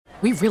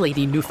We really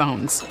need new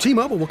phones.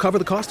 T-Mobile will cover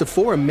the cost of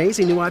 4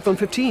 amazing new iPhone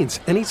 15s,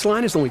 and each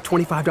line is only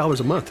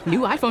 $25 a month. New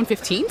iPhone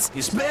 15s?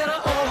 It's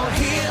better over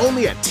here.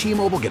 Only at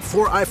T-Mobile, get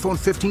 4 iPhone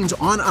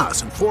 15s on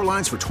us and 4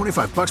 lines for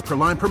 $25 per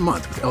line per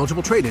month with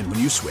eligible trade-in when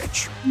you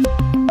switch.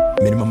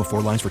 Minimum of 4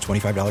 lines for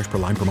 $25 per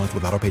line per month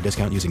with autopay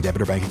discount using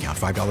debit or bank account.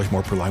 $5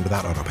 more per line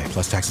without autopay,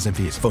 plus taxes and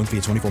fees. Phone fee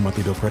at 24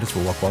 monthly bill credits for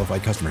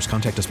well-qualified customers.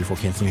 Contact us before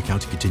canceling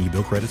account to continue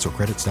bill credits or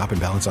credit stop and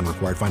balance on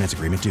required finance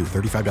agreement due.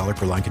 $35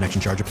 per line connection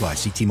charge applies.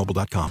 See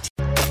T-Mobile.com.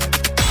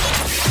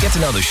 Get to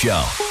know the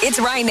show. It's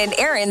Ryan and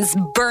Erin's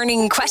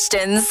Burning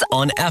Questions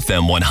On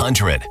FM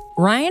 100.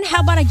 Ryan,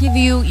 how about I give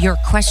you your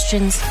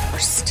questions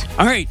first?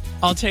 All right,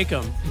 I'll take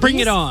them. Bring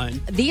it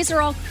on. These are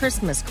all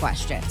Christmas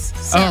questions.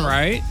 So, all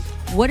right.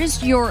 What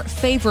is your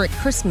favorite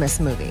Christmas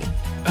movie?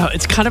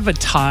 It's kind of a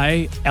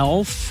tie,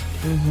 Elf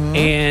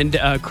and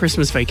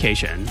Christmas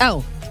Vacation.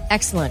 Oh,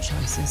 excellent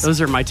choices. Those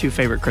are my 2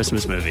 favorite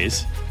Christmas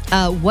movies.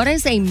 What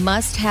is a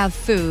must-have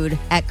food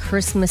at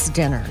Christmas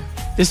dinner?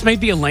 This may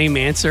be a lame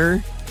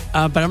answer,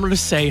 but I'm going to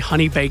say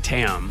honey baked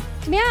ham.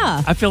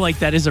 Yeah. I feel like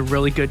that is a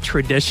really good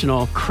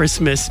traditional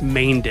Christmas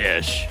main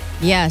dish.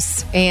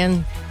 Yes,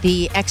 and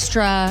the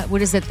extra,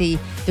 what is it, the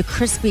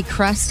crispy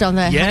crust on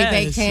the honey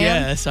baked ham?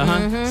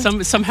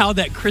 Yes, somehow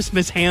that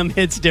Christmas ham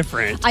hits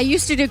different. I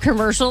used to do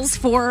commercials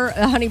for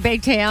a honey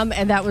baked ham,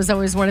 and that was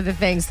always one of the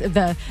things,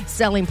 the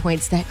selling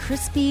points, that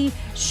crispy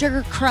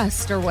sugar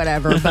crust or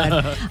whatever.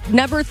 But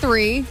number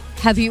 3,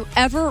 have you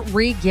ever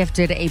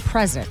re-gifted a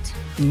present?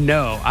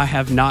 No, I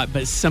have not,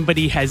 but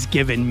somebody has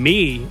given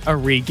me a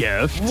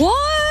re-gift.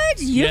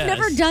 What? You've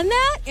never done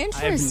that? I've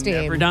Interesting.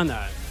 never done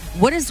that.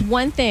 What is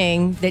one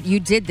thing that you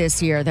did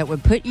this year that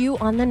would put you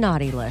on the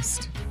naughty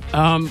list?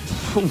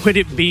 Would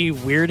it be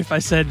weird if I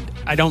said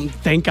I don't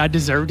think I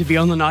deserve to be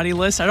on the naughty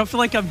list? I don't feel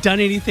like I've done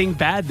anything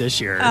bad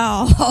this year.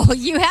 Oh,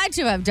 you had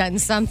to have done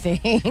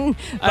something.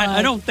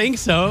 I don't think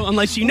so,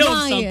 unless you know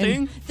Ryan,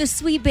 something. The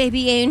sweet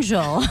baby angel.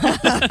 All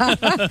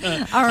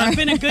right. I've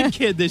been a good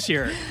kid this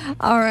year.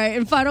 All right,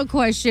 and final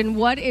question.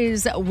 What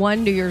is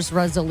one New Year's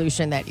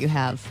resolution that you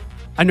have?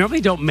 I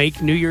normally don't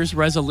make New Year's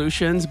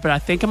resolutions, but I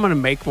think I'm going to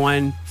make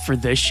one for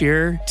this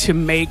year to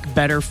make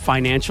better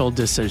financial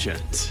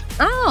decisions.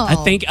 Oh. I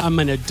think I'm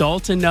an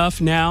adult enough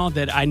now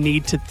that I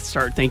need to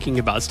start thinking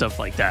about stuff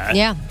like that.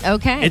 Yeah,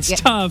 okay. It's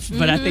tough,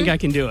 but I think I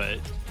can do it.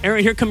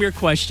 Erin, here come your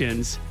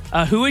questions.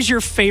 Who is your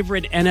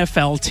favorite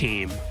NFL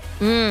team?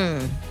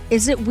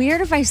 Is it weird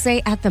if I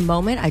say at the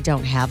moment I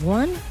don't have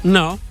one?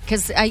 No.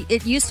 Because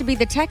it used to be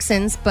the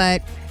Texans,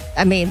 but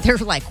I mean, they're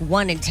like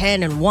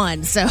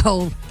 1-10-1,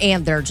 so,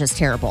 and they're just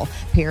terrible,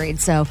 period.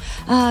 So,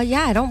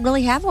 yeah, I don't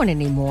really have one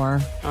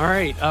anymore. All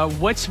right.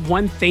 What's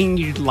one thing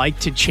you'd like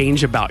to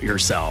change about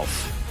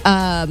yourself?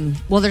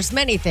 Well, there's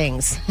many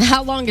things.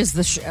 How long is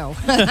the show?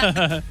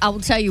 I will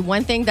tell you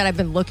one thing that I've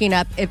been looking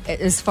up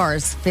as far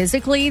as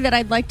physically that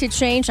I'd like to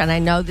change, and I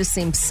know this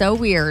seems so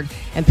weird,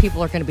 and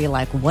people are going to be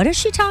like, what is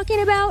she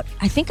talking about?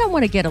 I think I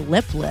want to get a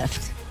lip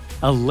lift.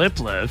 A lip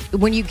lift?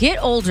 When you get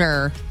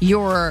older,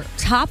 your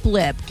top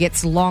lip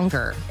gets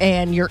longer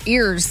and your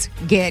ears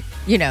get,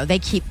 they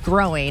keep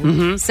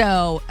growing.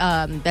 So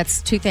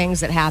that's 2 things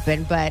that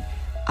happen. But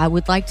I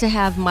would like to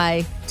have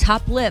my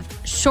top lip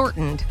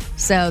shortened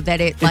so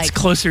that it's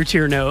closer to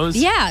your nose?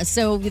 Yeah,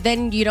 so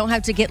then you don't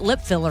have to get lip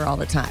filler all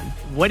the time.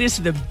 What is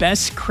the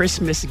best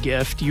Christmas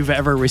gift you've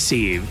ever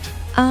received?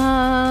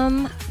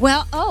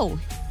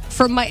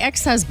 From my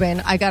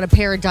ex-husband, I got a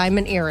pair of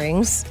diamond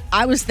earrings.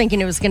 I was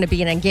thinking it was going to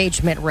be an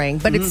engagement ring,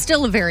 but it's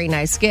still a very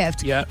nice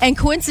gift. Yeah. And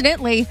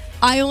coincidentally,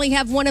 I only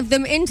have one of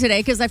them in today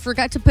because I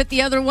forgot to put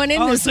the other one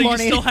in this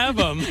morning. You still have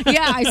them?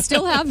 Yeah, I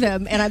still have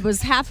them. And I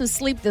was half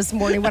asleep this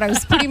morning when I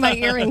was putting my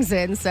earrings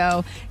in.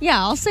 So, yeah,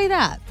 I'll say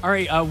that. All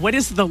right. What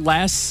is the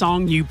last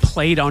song you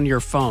played on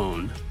your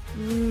phone?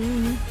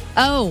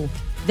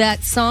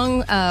 That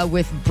song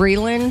with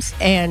Breland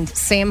and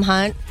Sam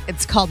Hunt.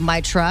 It's called My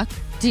Truck.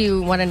 Do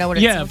you want to know what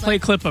it sounds like? Yeah, play a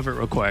clip of it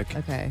real quick.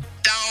 Okay.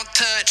 Don't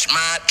touch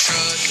my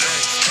truck.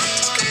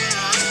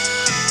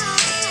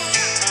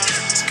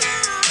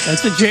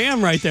 That's a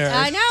jam right there.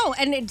 I know,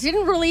 and they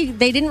didn't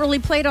really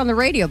play it on the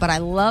radio, but I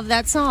love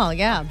that song,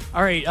 yeah.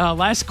 All right,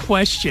 last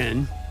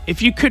question.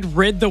 If you could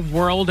rid the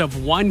world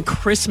of one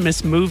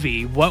Christmas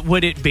movie, what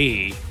would it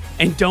be?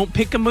 And don't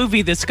pick a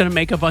movie that's going to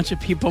make a bunch of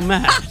people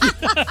mad.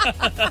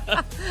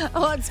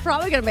 Oh, it's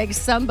probably going to make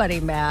somebody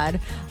mad.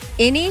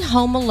 Any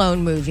Home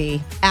Alone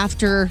movie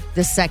after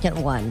the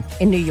second one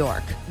in New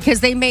York.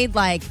 Because they made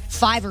like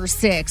 5 or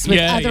 6 with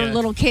other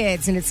little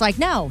kids. And it's like,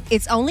 no,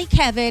 it's only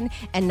Kevin.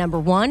 And number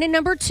 1 and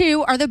number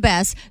 2 are the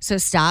best. So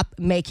stop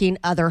making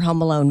other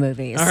Home Alone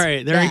movies. All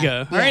right, there you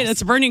go. All right,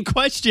 that's Burning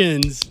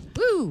Questions.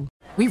 Woo.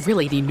 We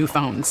really need new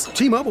phones.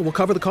 T-Mobile will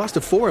cover the cost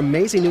of 4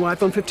 amazing new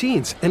iPhone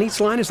 15s, and each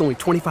line is only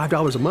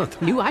 $25 a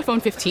month. New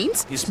iPhone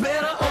 15s? It's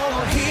better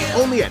over here.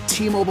 Only at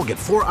T-Mobile, get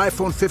 4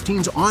 iPhone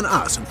 15s on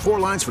us and 4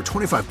 lines for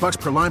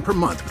 $25 per line per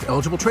month with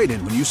eligible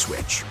trade-in when you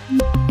switch.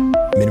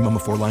 Minimum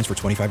of 4 lines for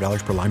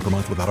 $25 per line per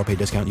month with autopay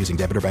discount using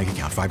debit or bank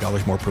account.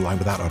 $5 more per line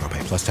without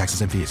autopay, plus taxes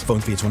and fees. Phone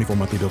fee at 24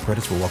 monthly bill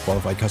credits for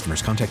well-qualified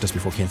customers. Contact us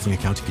before canceling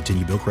account to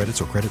continue bill credits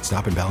or credit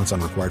stop and balance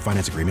on required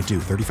finance agreement due.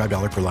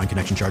 $35 per line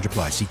connection charge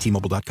applies. See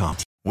T-Mobile.com.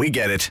 We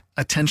get it.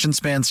 Attention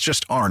spans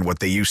just aren't what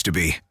they used to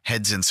be.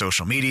 Heads in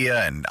social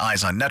media and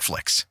eyes on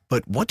Netflix.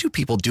 But what do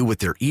people do with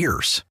their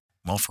ears?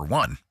 Well, for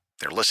one,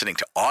 they're listening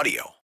to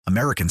audio.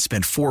 Americans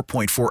spend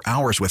 4.4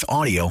 hours with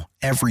audio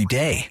every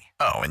day.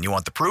 Oh, and you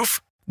want the proof?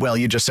 Well,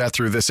 you just sat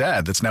through this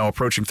ad that's now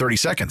approaching 30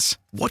 seconds.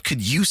 What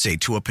could you say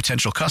to a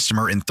potential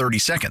customer in 30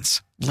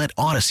 seconds? Let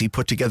Odyssey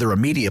put together a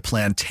media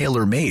plan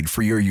tailor-made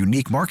for your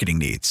unique marketing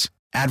needs.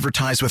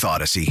 Advertise with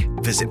Odyssey.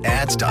 Visit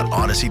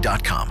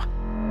ads.odyssey.com.